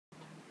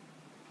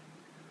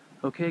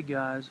Okay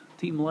guys,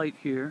 Team Light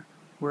here.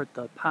 We're at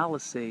the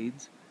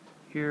Palisades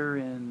here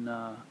in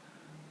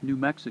New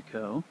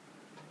Mexico,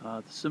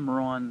 the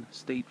Cimarron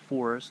State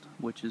Forest,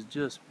 which is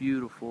just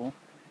beautiful.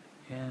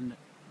 And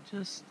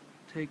just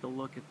take a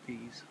look at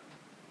these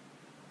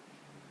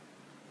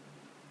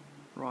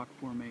rock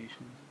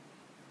formations.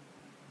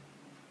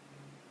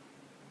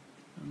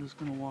 I'm just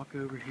going to walk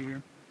over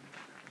here.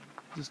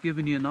 Just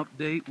giving you an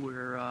update.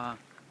 We're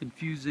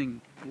infusing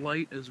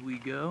light as we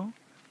go.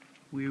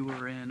 We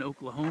were in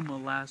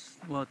Oklahoma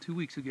 2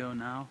 weeks ago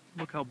now.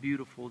 Look how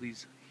beautiful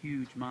these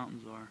huge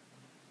mountains are.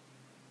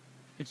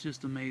 It's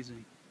just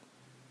amazing.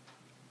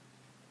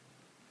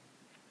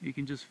 You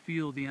can just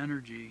feel the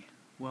energy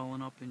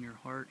welling up in your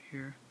heart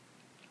here.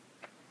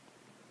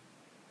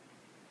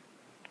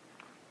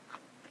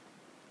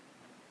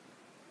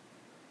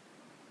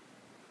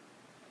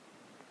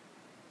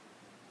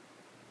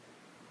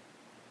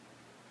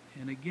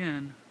 And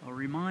again, a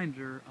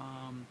reminder,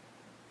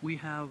 we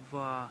have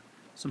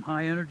some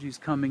high energies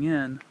coming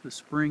in, the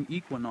spring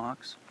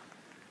equinox,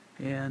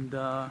 and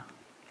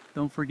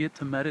don't forget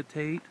to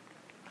meditate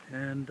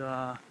and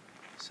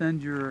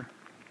send your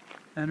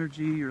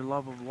energy, your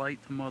love of light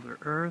to Mother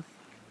Earth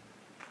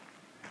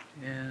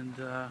and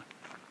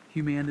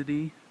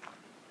humanity,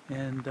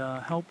 and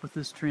help with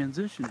this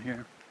transition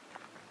here.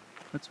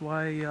 That's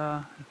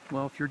why,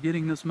 well, if you're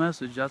getting this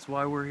message, that's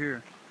why we're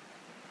here.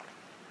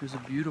 There's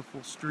a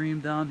beautiful stream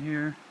down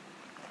here,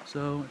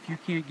 so if you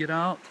can't get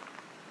out,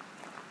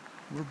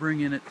 we're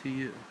bringing it to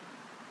you.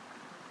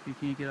 If you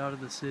can't get out of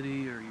the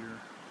city or you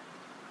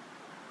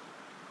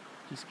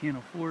just can't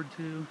afford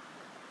to,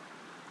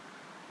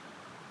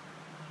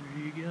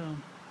 there you go.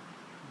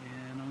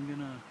 And I'm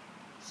gonna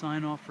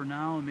sign off for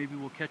now, and maybe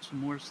we'll catch some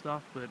more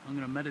stuff, but I'm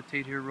gonna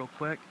meditate here real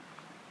quick,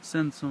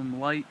 send some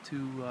light to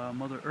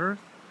Mother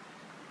Earth,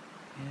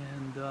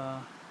 and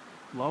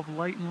love,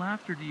 light, and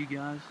laughter to you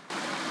guys.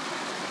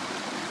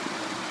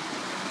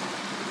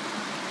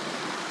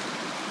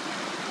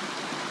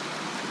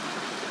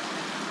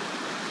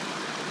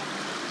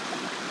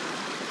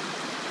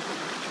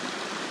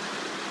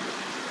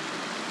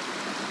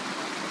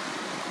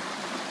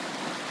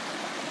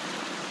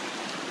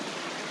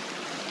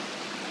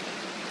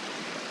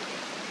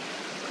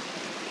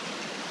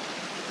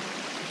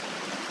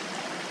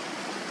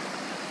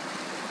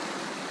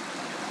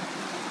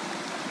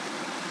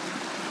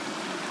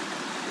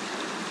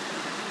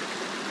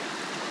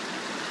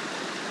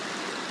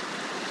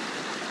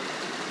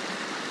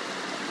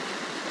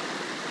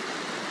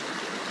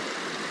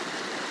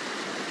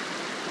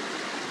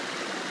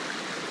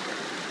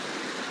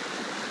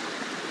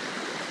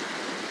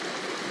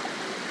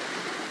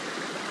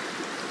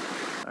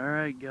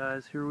 Alright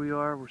guys, here we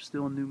are. We're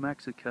still in New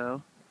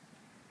Mexico.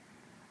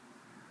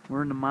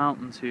 We're in the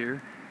mountains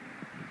here.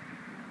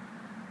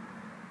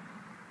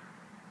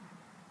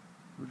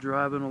 We're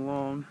driving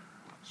along,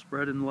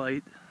 spreading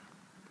light,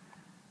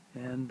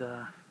 and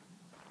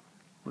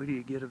wait till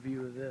you get a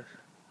view of this.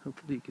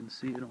 Hopefully you can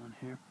see it on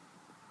here.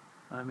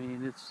 I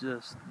mean, it's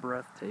just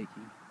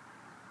breathtaking.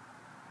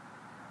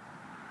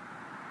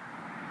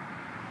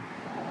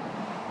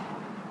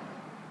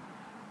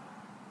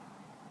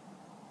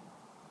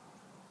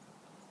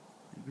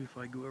 Maybe if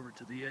I go over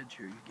to the edge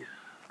here, you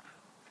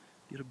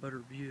get a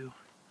better view.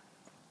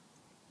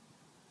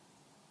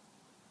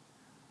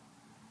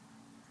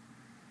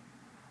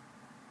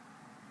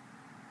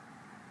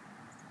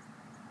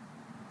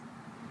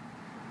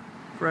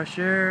 Fresh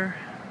air.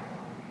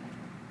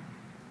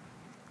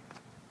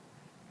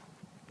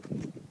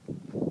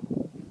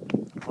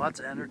 Lots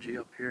of energy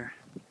up here.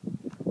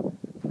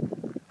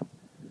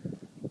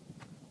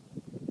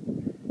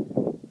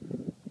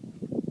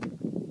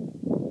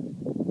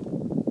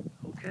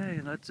 Okay,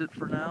 and that's it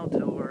for now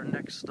till our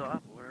next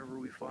stop, wherever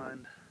we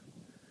find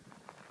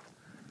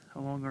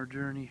along our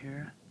journey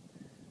here.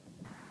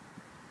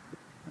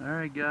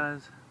 Alright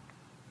guys.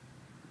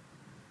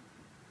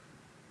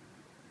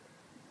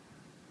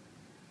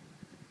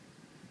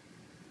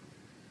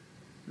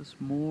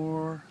 Just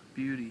more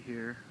beauty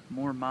here,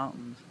 more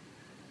mountains.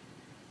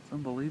 It's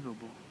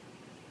unbelievable.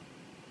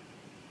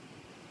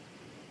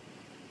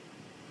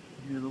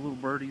 You hear the little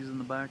birdies in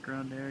the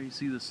background there, you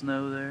see the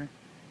snow there.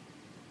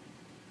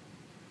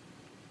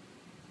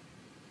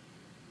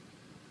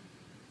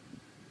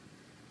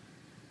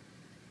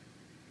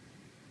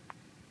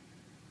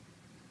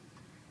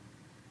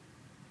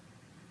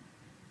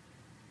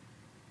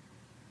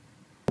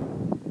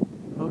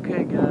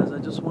 Okay guys, I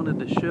just wanted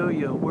to show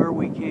you where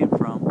we came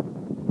from.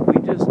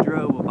 We just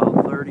drove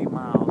about 30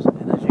 miles,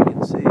 and as you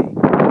can see,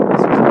 this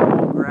is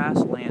all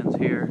grasslands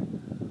here.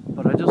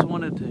 But I just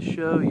wanted to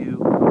show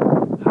you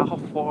how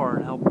far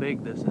and how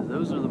big this is.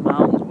 Those are the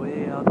mountains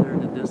way out there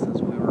in the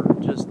distance we were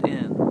just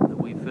in that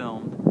we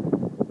filmed.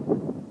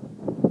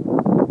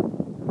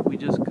 We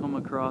just come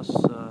across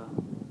a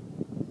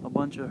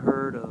bunch of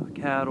herd of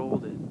cattle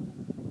that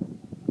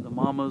the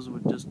mamas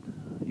would just,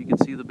 you can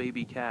see the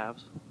baby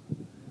calves.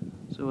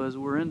 So as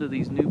we're into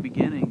these new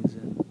beginnings,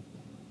 and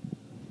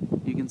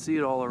you can see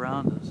it all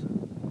around us.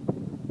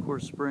 Of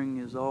course, spring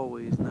is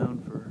always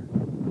known for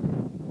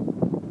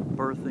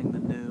birthing the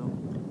new.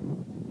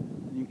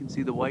 And you can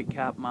see the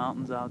white-capped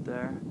mountains out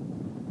there.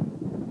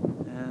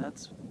 And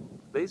that's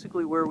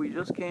basically where we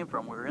just came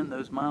from. We were in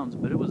those mountains,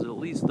 but it was at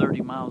least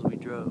 30 miles we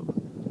drove.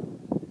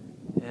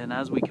 And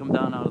as we come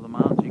down out of the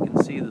mountains, you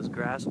can see this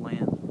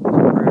grassland,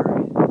 this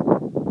prairie,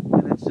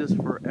 and it's just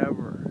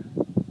forever.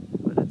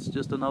 But it's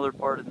just another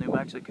part of New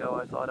Mexico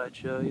I thought I'd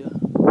show you.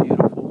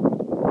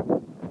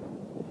 Beautiful.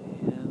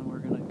 And we're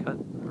going to cut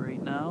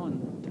right now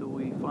until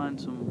we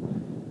find some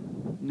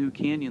new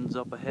canyons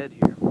up ahead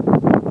here.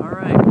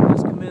 Alright, we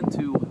just come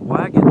into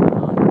Wagon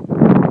Mound,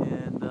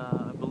 and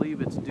I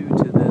believe it's due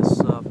to this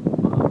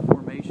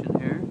formation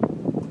here.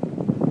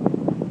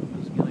 I'm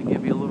just going to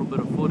give you a little bit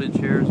of footage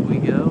here as we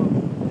go.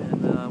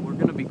 And we're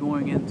going to be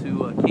going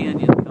into a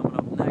canyon coming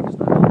up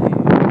next, I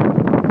believe.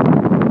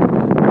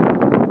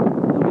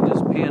 Let me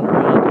just pan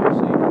around here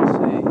so you can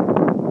see.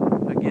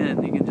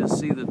 Again, you can just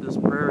see that this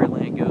prairie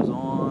land goes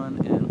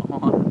on and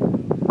on.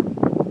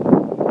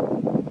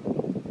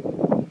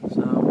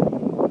 So,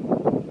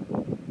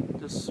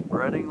 just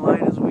spreading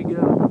light as we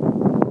go.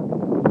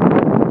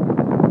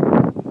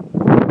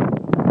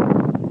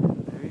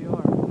 There you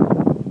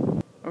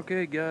are.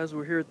 Okay guys,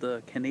 we're here at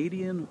the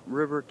Canadian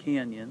River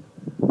Canyon,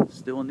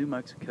 still in New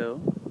Mexico,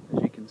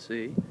 as you can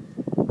see.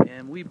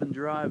 And we've been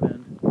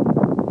driving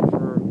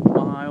for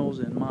miles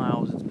and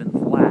miles. It's been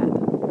flat.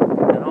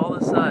 And all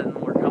of a sudden,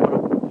 we're coming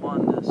up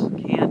upon this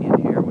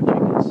canyon here, which you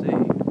can see.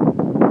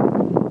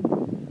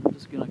 I'm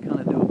just going to kind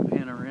of do a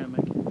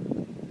panoramic.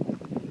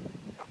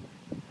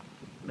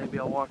 Maybe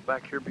I'll walk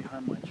back here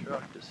behind my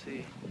truck to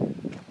see.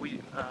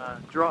 We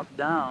dropped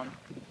down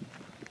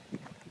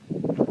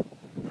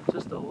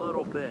just a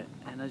little bit,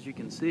 and as you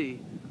can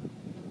see,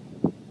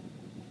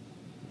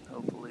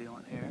 hopefully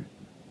on here,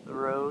 the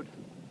road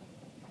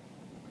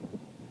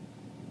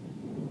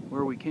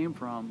where we came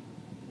from,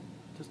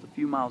 just a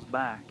few miles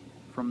back.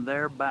 From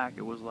there back,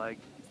 it was like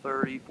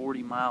 30,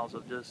 40 miles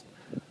of just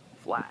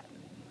flat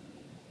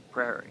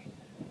prairie.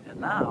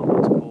 And now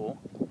what's cool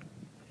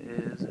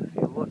is if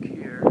you look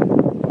here,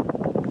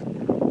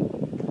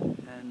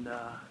 and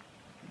I'm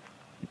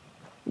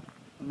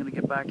going to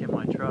get back in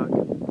my truck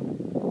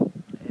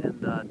and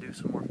do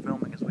some more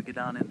filming as we get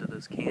down into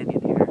this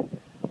canyon here.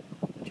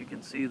 But you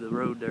can see the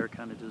road there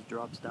kind of just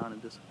drops down and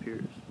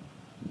disappears.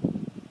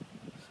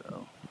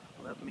 So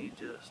let me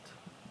just...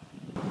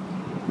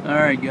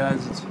 Alright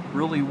guys, it's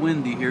really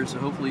windy here, so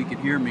hopefully you can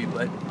hear me,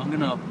 but I'm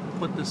going to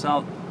put this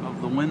out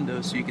of the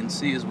window so you can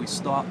see as we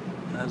start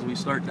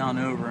down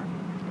over.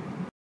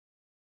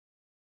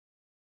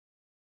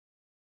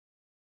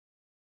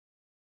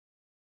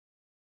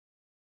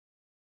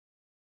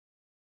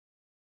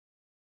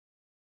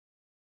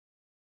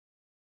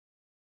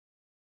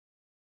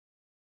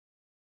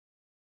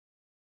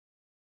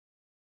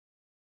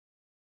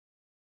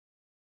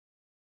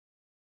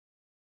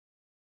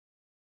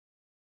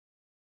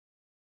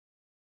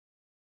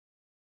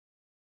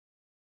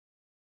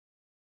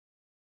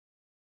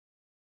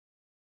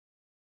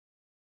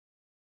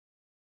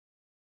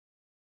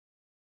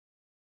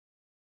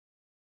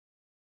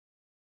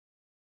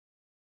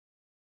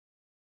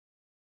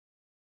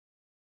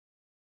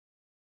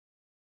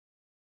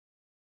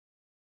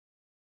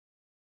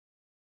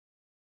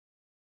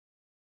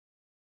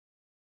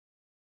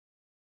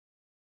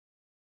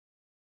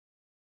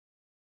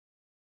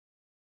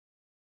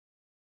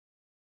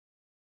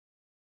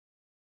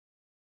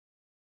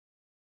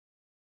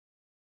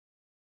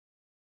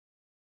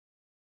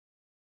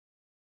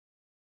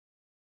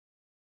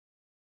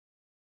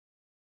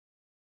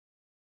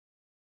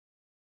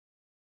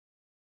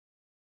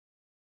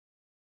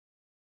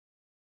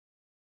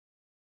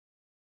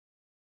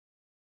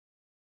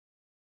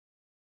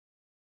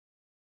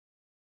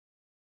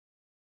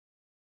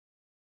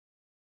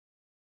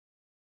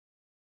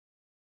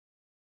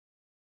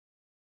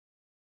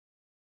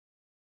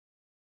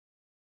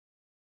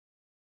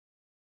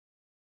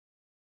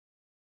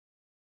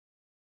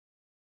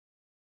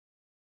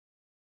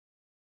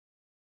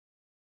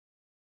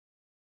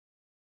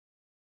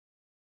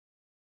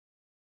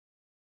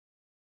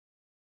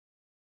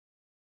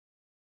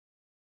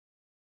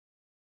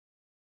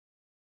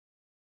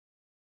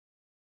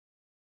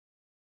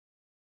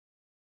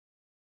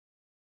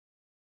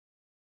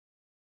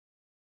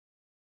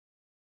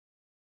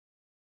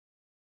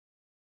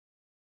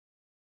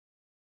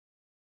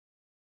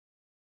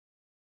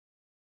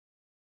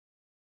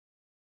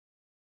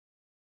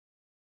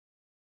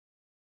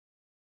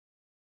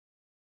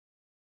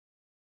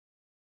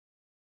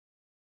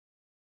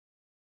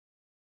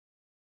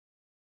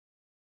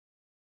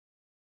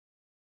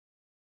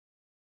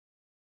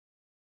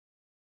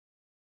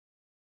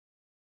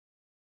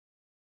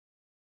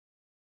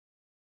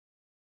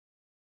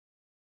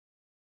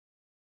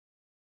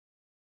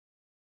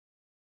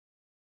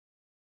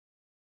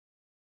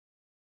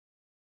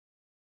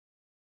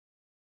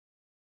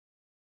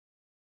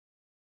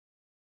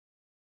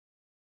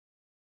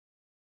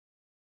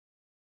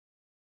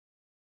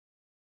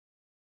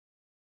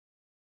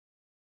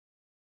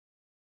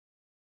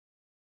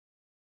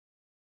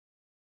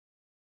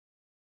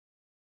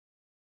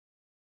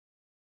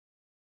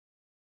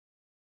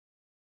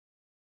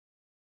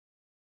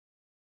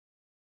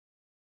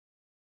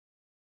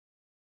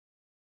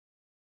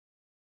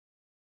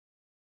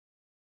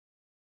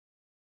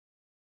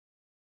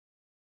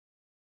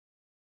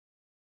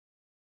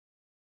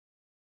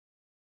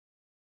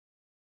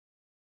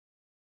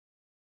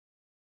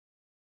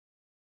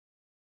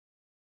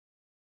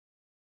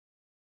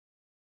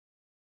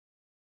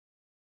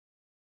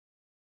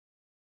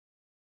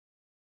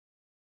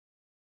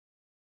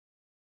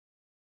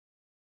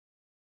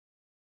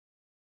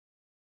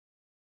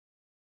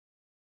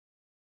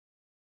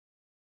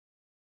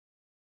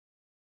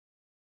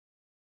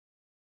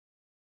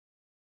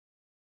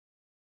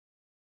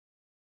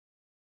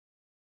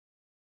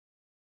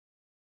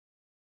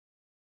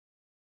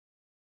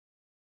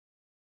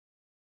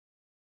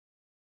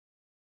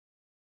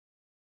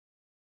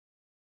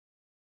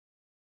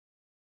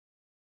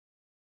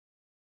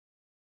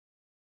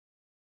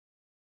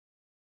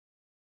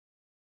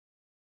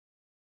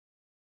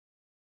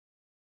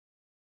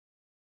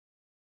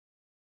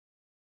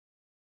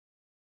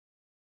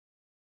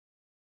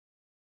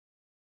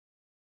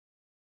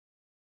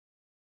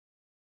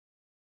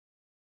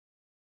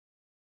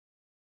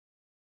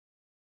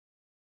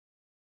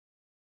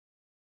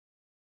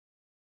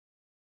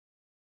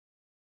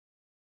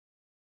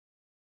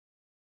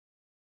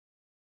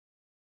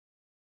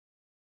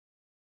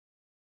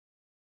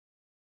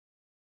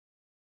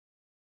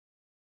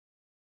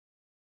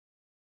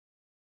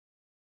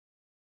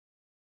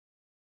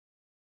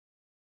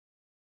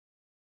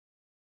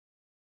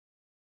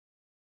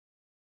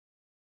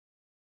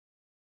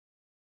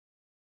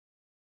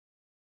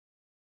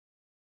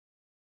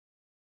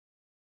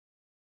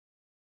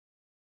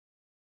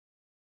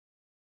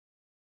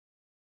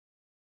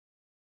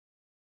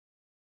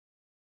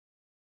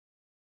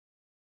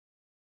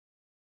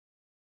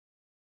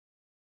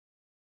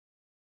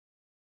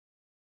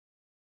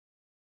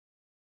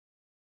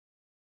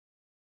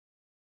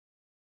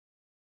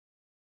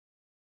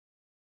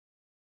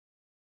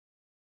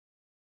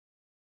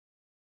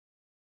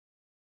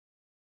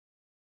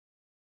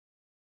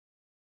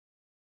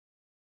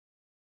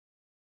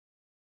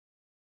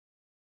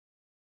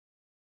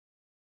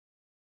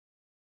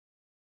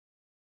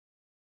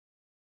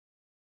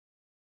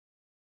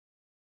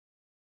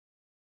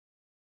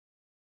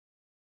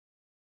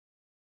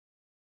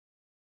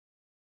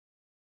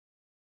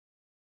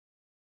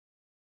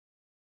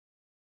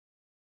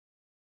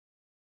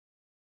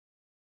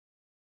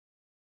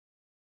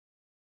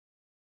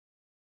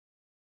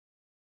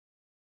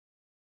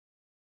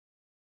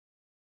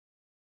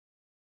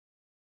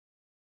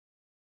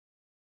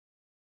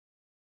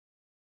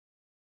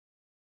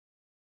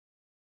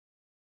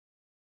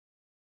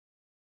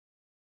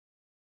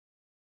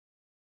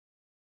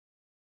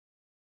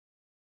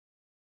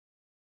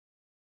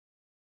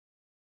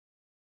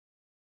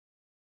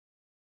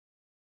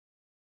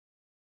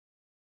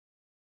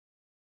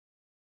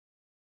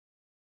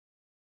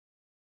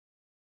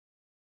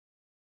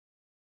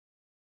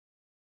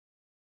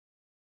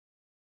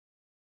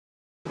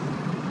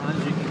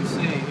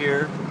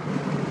 here.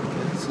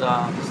 It's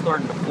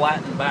starting to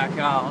flatten back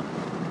out.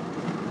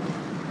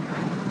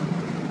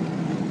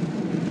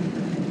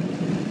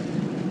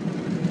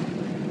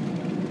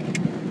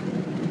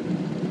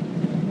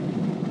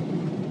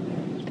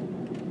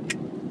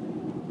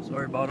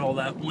 Sorry about all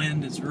that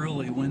wind. It's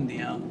really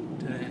windy out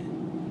today.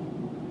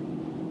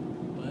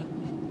 But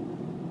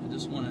I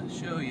just want to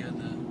show you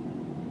the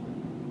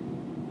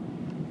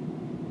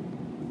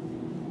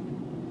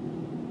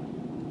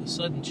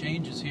sudden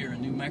changes here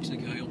in New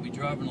Mexico. You'll be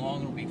driving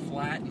along, it'll be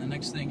flat, and the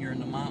next thing you're in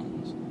the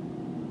mountains.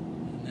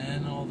 And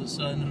then all of a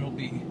sudden it'll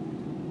be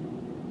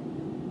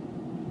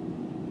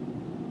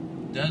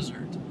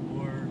desert.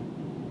 Or,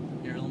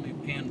 here, let me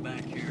pan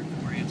back here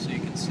for you so you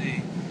can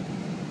see.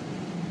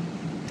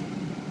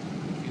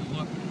 If you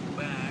look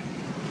back,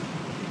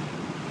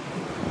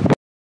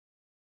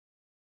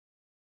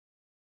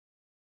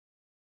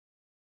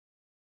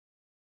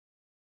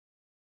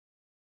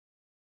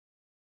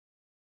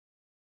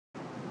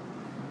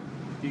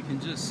 you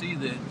can just see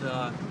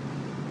that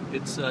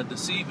it's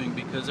deceiving,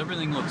 because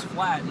everything looks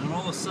flat, and then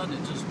all of a sudden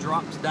it just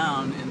drops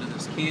down into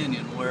this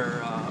canyon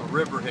where a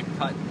river had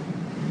cut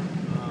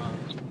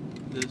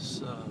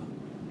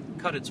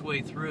its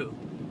way through.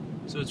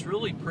 So it's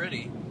really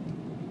pretty,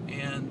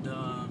 and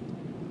I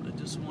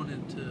just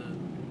wanted to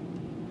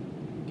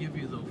give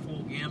you the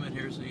full gamut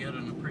here so you had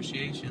an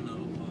appreciation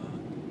of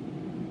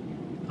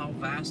how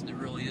vast it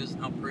really is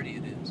and how pretty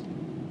it is.